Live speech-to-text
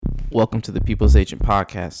Welcome to the People's Agent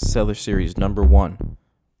Podcast, Seller Series number 1.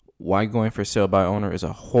 Why going for sale by owner is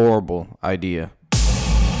a horrible idea.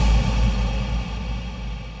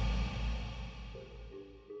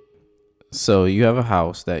 So you have a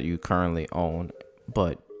house that you currently own,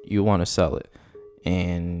 but you want to sell it.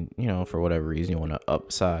 And, for whatever reason, you want to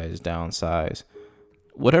upsize, downsize,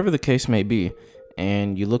 whatever the case may be.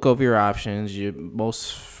 And you look over your options.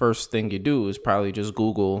 Most first thing you do is probably just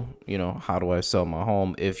Google, how do I sell my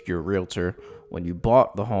home? If your realtor, when you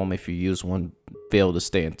bought the home, if you use one, failed to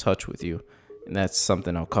stay in touch with you. And that's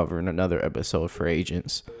something I'll cover in another episode for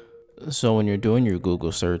agents. So when you're doing your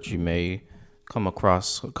Google search, you may come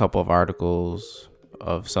across a couple of articles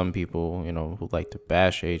of some people, who like to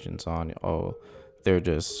bash agents on, they're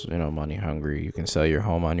just, money hungry. You can sell your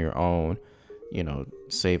home on your own,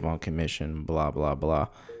 save on commission, blah, blah, blah.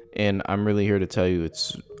 And I'm really here to tell you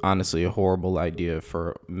it's honestly a horrible idea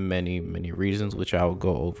for many, many reasons, which I will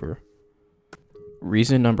go over.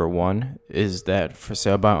 Reason number 1 is that for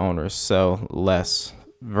sale by owners sell less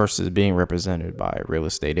versus being represented by a real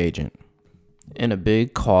estate agent. And a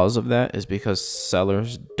big cause of that is because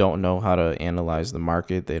sellers don't know how to analyze the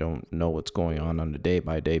market. They don't know what's going on a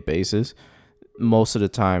day-by-day basis. Most of the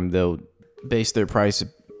time, they'll base their price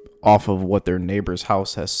off of what their neighbor's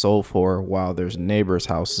house has sold for, while their neighbor's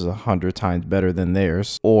house is 100 times better than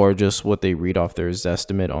theirs, or just what they read off their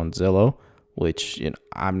Zestimate on Zillow, which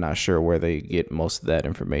I'm not sure where they get most of that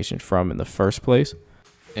information from in the first place.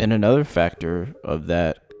 And another factor of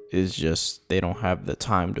that is just they don't have the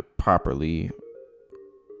time to properly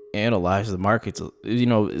analyze the markets.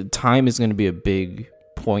 Time is going to be a big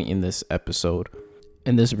point in this episode.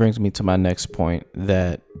 And this brings me to my next point,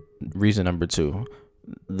 that reason number 2.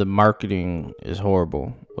 The marketing is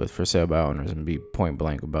horrible with for sale by owners, and be point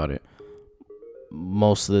blank about it.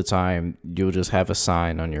 Most of the time, you'll just have a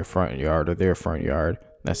sign on your front yard or their front yard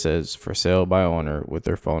that says for sale by owner with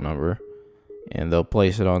their phone number, and they'll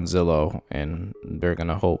place it on Zillow, and they're going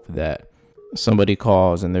to hope that somebody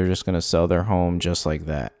calls and they're just going to sell their home just like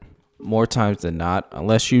that. More times than not,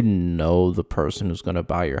 unless you know the person who's going to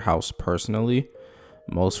buy your house personally,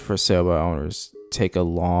 most for sale by owners take a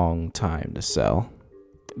long time to sell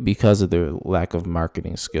because of their lack of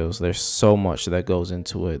marketing skills. There's so much that goes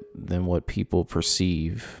into it than what people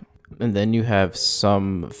perceive. And then you have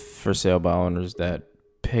some for sale by owners that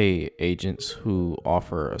pay agents who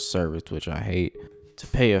offer a service, which I hate, to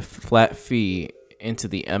pay a flat fee into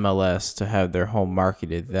the MLS to have their home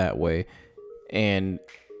marketed that way. And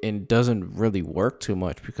it doesn't really work too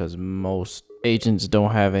much because most agents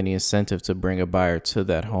don't have any incentive to bring a buyer to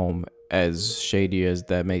that home. As shady as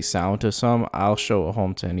that may sound to some, I'll show a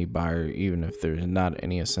home to any buyer even if there's not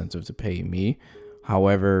any incentive to pay me.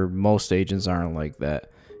 However, most agents aren't like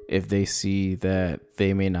that. If they see that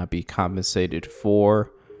they may not be compensated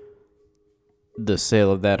for the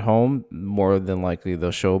sale of that home, more than likely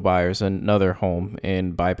they'll show buyers another home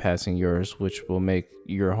and bypassing yours, which will make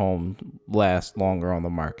your home last longer on the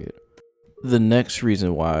market. The next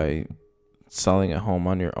reason why selling a home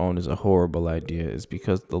on your own is a horrible idea is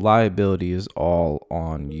because the liability is all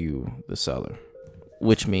on you, the seller.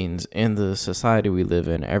 Which means in the society we live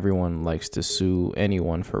in, everyone likes to sue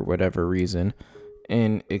anyone for whatever reason.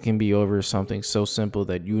 And it can be over something so simple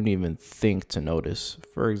that you wouldn't even think to notice.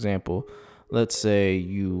 For example, let's say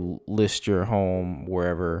you list your home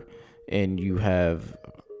wherever and you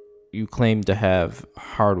claim to have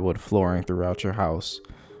hardwood flooring throughout your house,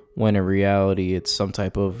 when in reality it's some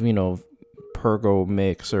type of, Pergo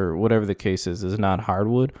mix or whatever the case is not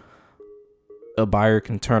hardwood. A buyer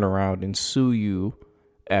can turn around and sue you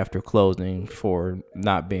after closing for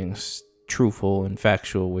not being truthful and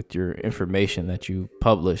factual with your information that you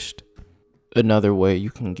published. Another way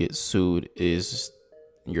you can get sued is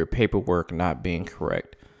your paperwork not being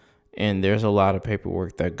correct. And there's a lot of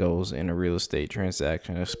paperwork that goes in a real estate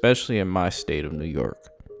transaction, especially in my state of New York.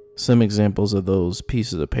 Some examples of those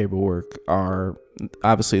pieces of paperwork are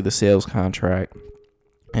obviously the sales contract,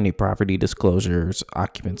 any property disclosures,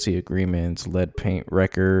 occupancy agreements, lead paint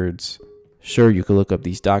records. Sure, you can look up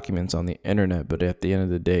these documents on the internet, but at the end of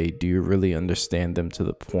the day, do you really understand them to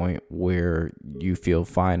the point where you feel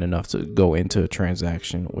fine enough to go into a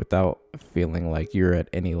transaction without feeling like you're at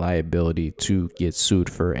any liability to get sued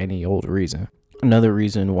for any old reason? Another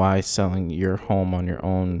reason why selling your home on your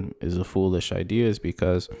own is a foolish idea is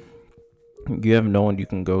because you have no one you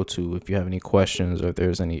can go to if you have any questions or if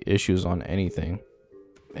there's any issues on anything.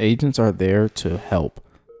 Agents are there to help.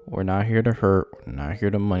 We're not here to hurt. We're not here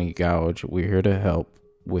to money gouge. We're here to help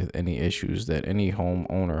with any issues that any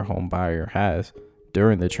homeowner, home buyer has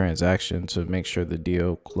during the transaction to make sure the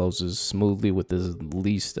deal closes smoothly with the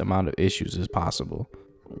least amount of issues as possible.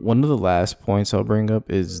 One of the last points I'll bring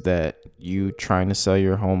up is that you trying to sell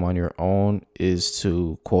your home on your own is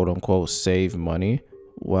to quote unquote save money.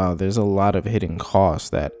 While there's a lot of hidden costs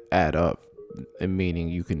that add up, meaning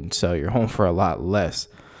you can sell your home for a lot less.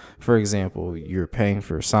 For example, you're paying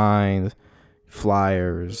for signs,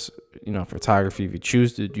 flyers, photography. If you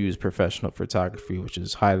choose to use professional photography, which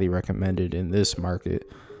is highly recommended in this market,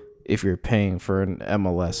 if you're paying for an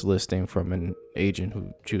MLS listing from an agent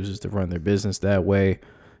who chooses to run their business that way,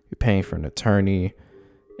 you're paying for an attorney,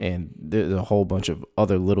 and there's a whole bunch of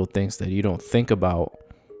other little things that you don't think about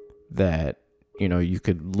that you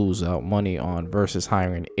could lose out money on versus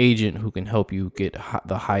hiring an agent who can help you get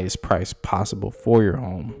the highest price possible for your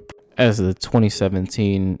home. As the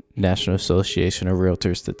 2017 National Association of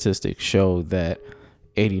Realtors statistics show that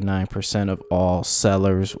 89% of all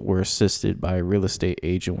sellers were assisted by a real estate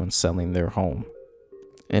agent when selling their home.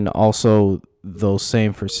 And also, those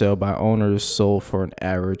same for sale by owners sold for an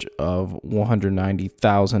average of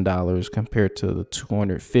 $190,000 compared to the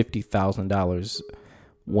 $250,000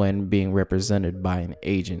 when being represented by an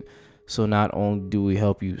agent. So not only do we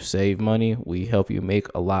help you save money, we help you make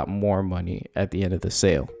a lot more money at the end of the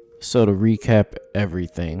sale. So to recap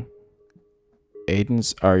everything,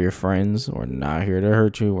 agents are your friends. We're not here to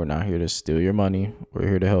hurt you. We're not here to steal your money. We're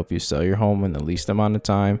here to help you sell your home in the least amount of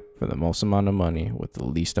time for the most amount of money with the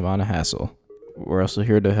least amount of hassle. We're also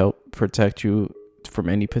here to help protect you from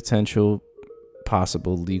any potential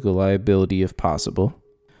possible legal liability if possible.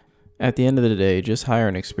 At the end of the day, just hire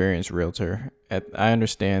an experienced realtor. I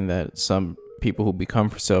understand that some people who become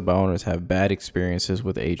for sale by owners have bad experiences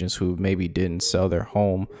with agents who maybe didn't sell their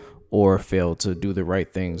home or failed to do the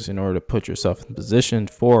right things in order to put yourself in position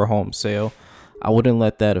for a home sale. I wouldn't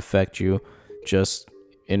let that affect you. Just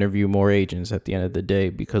interview more agents at the end of the day,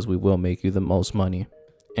 because we will make you the most money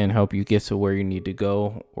and help you get to where you need to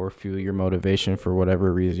go or fuel your motivation for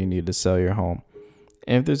whatever reason you need to sell your home.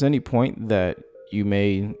 And if there's any point that you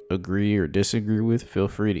may agree or disagree with, feel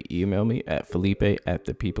free to email me at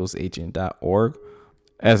felipe@thepeoplesagent.org.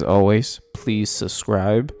 As always, please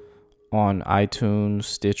subscribe on iTunes,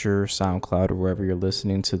 Stitcher, SoundCloud, or wherever you're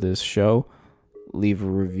listening to this show. Leave a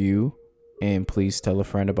review, and please tell a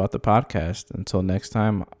friend about the podcast. Until next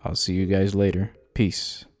time, I'll see you guys later.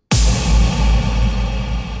 Peace.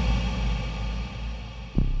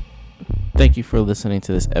 Thank you for listening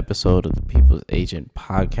to this episode of the People's Agent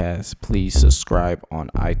Podcast. Please subscribe on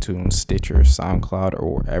iTunes, Stitcher, SoundCloud,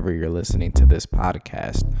 or wherever you're listening to this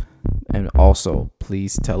podcast. And also,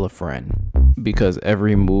 please tell a friend, because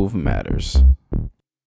every move matters.